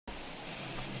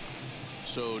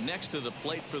So next to the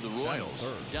plate for the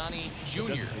Royals, Donnie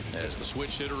Jr. as the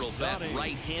switch hitter will bat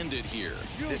right-handed here.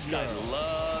 This guy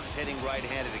loves hitting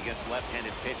right-handed against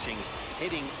left-handed pitching,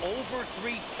 hitting over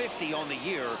 350 on the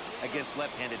year against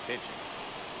left-handed pitching.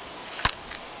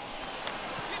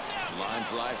 Line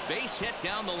drive, base hit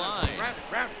down the line.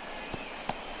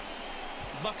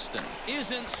 Buxton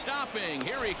isn't stopping.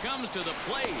 Here he comes to the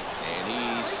plate, and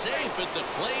he's safe at the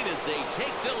plate as they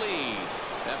take the lead.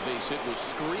 That base hit was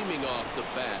screaming off the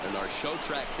bat, and our show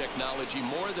track technology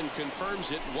more than confirms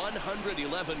it.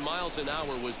 111 miles an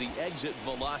hour was the exit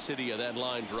velocity of that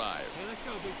line drive.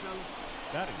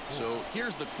 So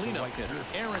here's the cleanup hitter,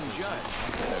 Aaron Judge.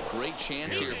 A great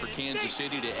chance here for Kansas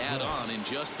City to add on in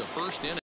just the first inning.